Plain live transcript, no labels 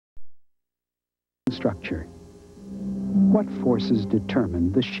structure. What forces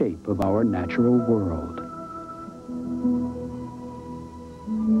determine the shape of our natural world?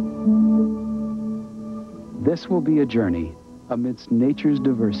 This will be a journey amidst nature's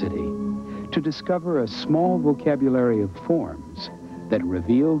diversity to discover a small vocabulary of forms that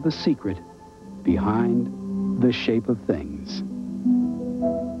reveal the secret behind the shape of things.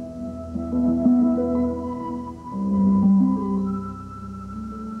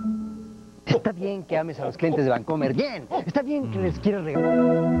 Está bien que ames a los clientes de Vancomer. Bien. Está bien que les quieras regalar.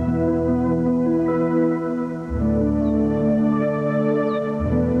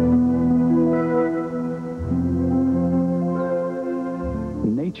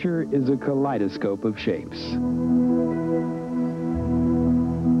 Nature is a kaleidoscope of shapes.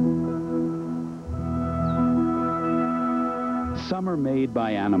 Some are made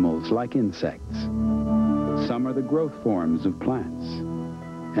by animals like insects. Some are the growth forms of plants.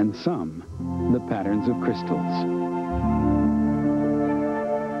 And some, the patterns of crystals.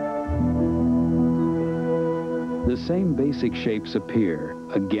 The same basic shapes appear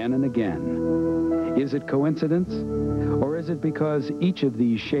again and again. Is it coincidence? Or is it because each of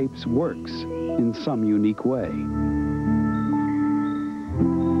these shapes works in some unique way?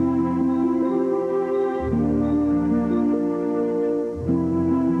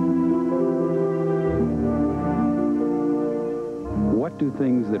 What do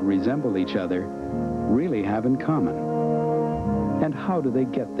things that resemble each other really have in common? And how do they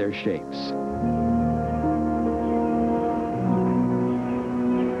get their shapes?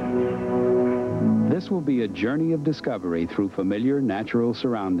 This will be a journey of discovery through familiar natural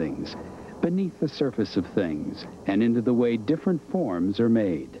surroundings, beneath the surface of things, and into the way different forms are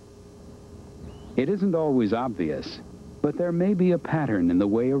made. It isn't always obvious, but there may be a pattern in the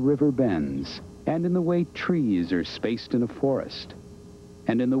way a river bends, and in the way trees are spaced in a forest,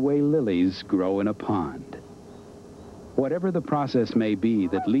 and in the way lilies grow in a pond. Whatever the process may be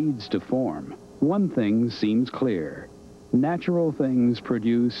that leads to form, one thing seems clear. Natural things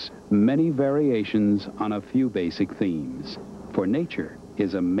produce many variations on a few basic themes, for nature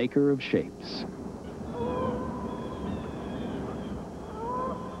is a maker of shapes.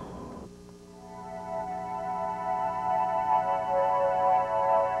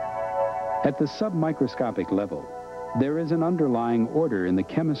 At the submicroscopic level, there is an underlying order in the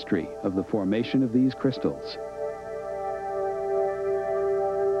chemistry of the formation of these crystals.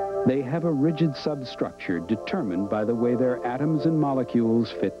 They have a rigid substructure determined by the way their atoms and molecules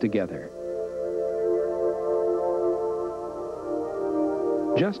fit together.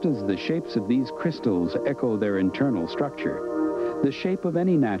 Just as the shapes of these crystals echo their internal structure, the shape of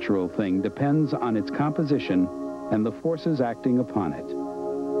any natural thing depends on its composition and the forces acting upon it.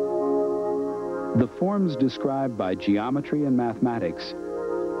 The forms described by geometry and mathematics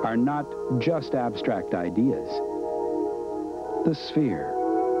are not just abstract ideas. The sphere,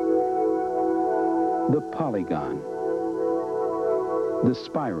 the polygon, the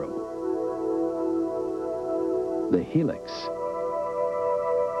spiral, the helix,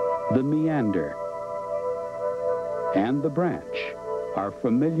 the meander, and the branch are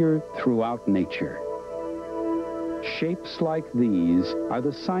familiar throughout nature. Shapes like these are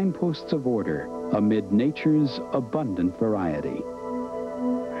the signposts of order amid nature's abundant variety.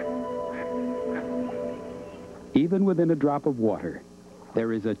 Even within a drop of water,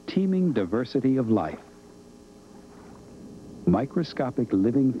 there is a teeming diversity of life. Microscopic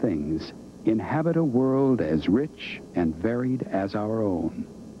living things inhabit a world as rich and varied as our own.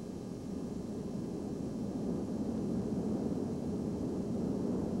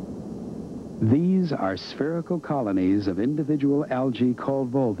 These are spherical colonies of individual algae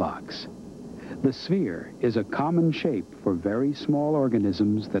called volvox. The sphere is a common shape for very small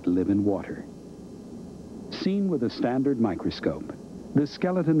organisms that live in water. Seen with a standard microscope, the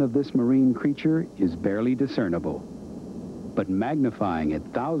skeleton of this marine creature is barely discernible. But magnifying it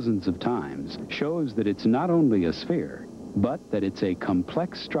thousands of times shows that it's not only a sphere, but that it's a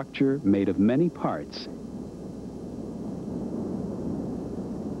complex structure made of many parts.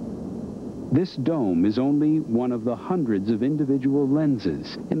 This dome is only one of the hundreds of individual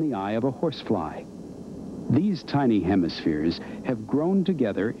lenses in the eye of a horsefly. These tiny hemispheres have grown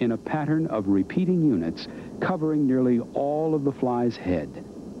together in a pattern of repeating units covering nearly all of the fly's head.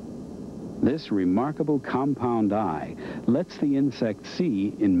 This remarkable compound eye lets the insect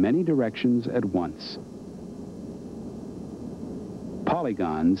see in many directions at once.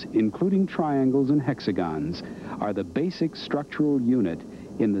 Polygons, including triangles and hexagons, are the basic structural unit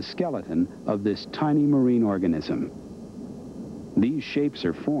in the skeleton of this tiny marine organism. These shapes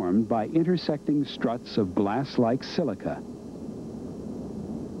are formed by intersecting struts of glass-like silica.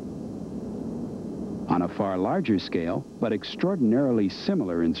 On a far larger scale, but extraordinarily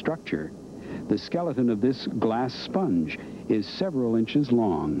similar in structure, the skeleton of this glass sponge is several inches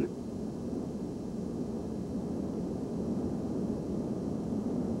long.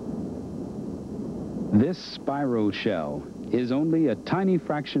 This spiral shell is only a tiny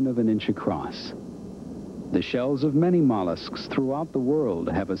fraction of an inch across. The shells of many mollusks throughout the world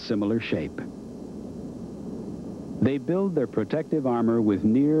have a similar shape. They build their protective armor with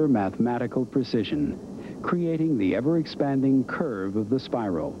near mathematical precision, creating the ever-expanding curve of the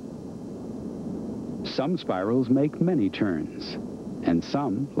spiral. Some spirals make many turns, and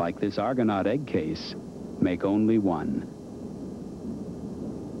some, like this Argonaut egg case, make only one.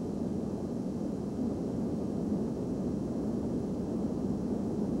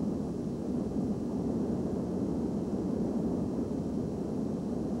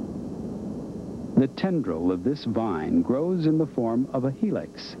 The tendril of this vine grows in the form of a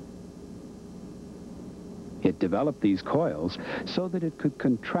helix. It developed these coils so that it could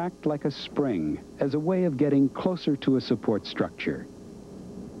contract like a spring as a way of getting closer to a support structure.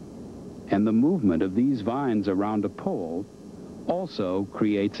 And the movement of these vines around a pole also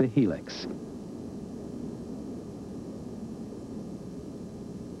creates a helix.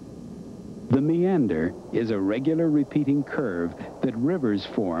 The meander is a regular repeating curve that rivers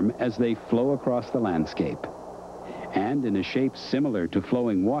form as they flow across the landscape. And in a shape similar to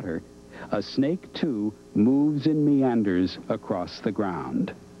flowing water, a snake, too, moves in meanders across the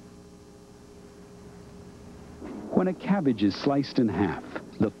ground. When a cabbage is sliced in half,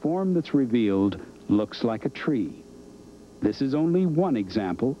 the form that's revealed looks like a tree. This is only one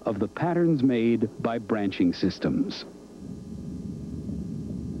example of the patterns made by branching systems.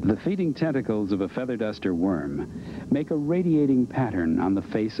 The feeding tentacles of a feather duster worm make a radiating pattern on the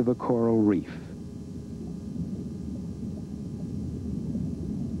face of a coral reef.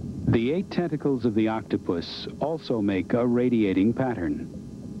 The 8 tentacles of the octopus also make a radiating pattern.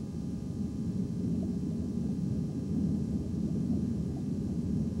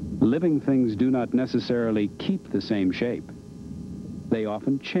 Living things do not necessarily keep the same shape. They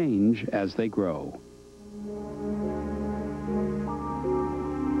often change as they grow.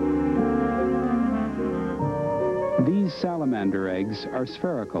 These salamander eggs are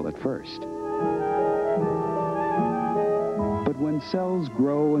spherical at first. But when cells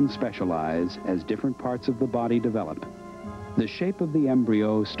grow and specialize as different parts of the body develop, the shape of the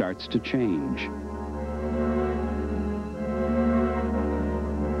embryo starts to change.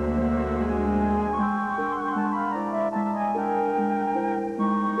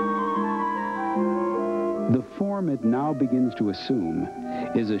 The form it now begins to assume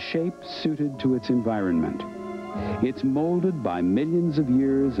is a shape suited to its environment. It's molded by millions of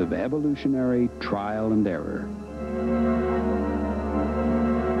years of evolutionary trial and error.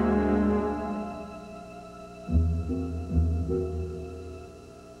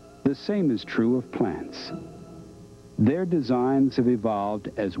 The same is true of plants. Their designs have evolved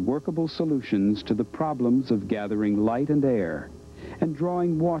as workable solutions to the problems of gathering light and air and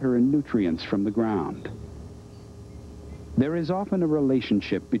drawing water and nutrients from the ground. There is often a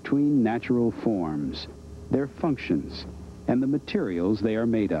relationship between natural forms, their functions, and the materials they are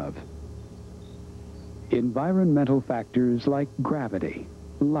made of. Environmental factors like gravity,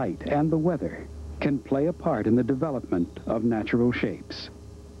 light, and the weather can play a part in the development of natural shapes.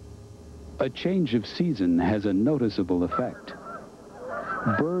 A change of season has a noticeable effect.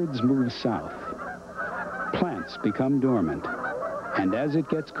 Birds move south, plants become dormant, and as it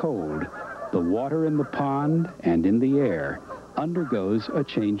gets cold, the water in the pond and in the air undergoes a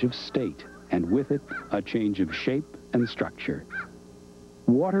change of state, and with it, a change of shape and structure.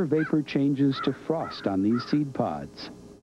 Water vapor changes to frost on these seed pods,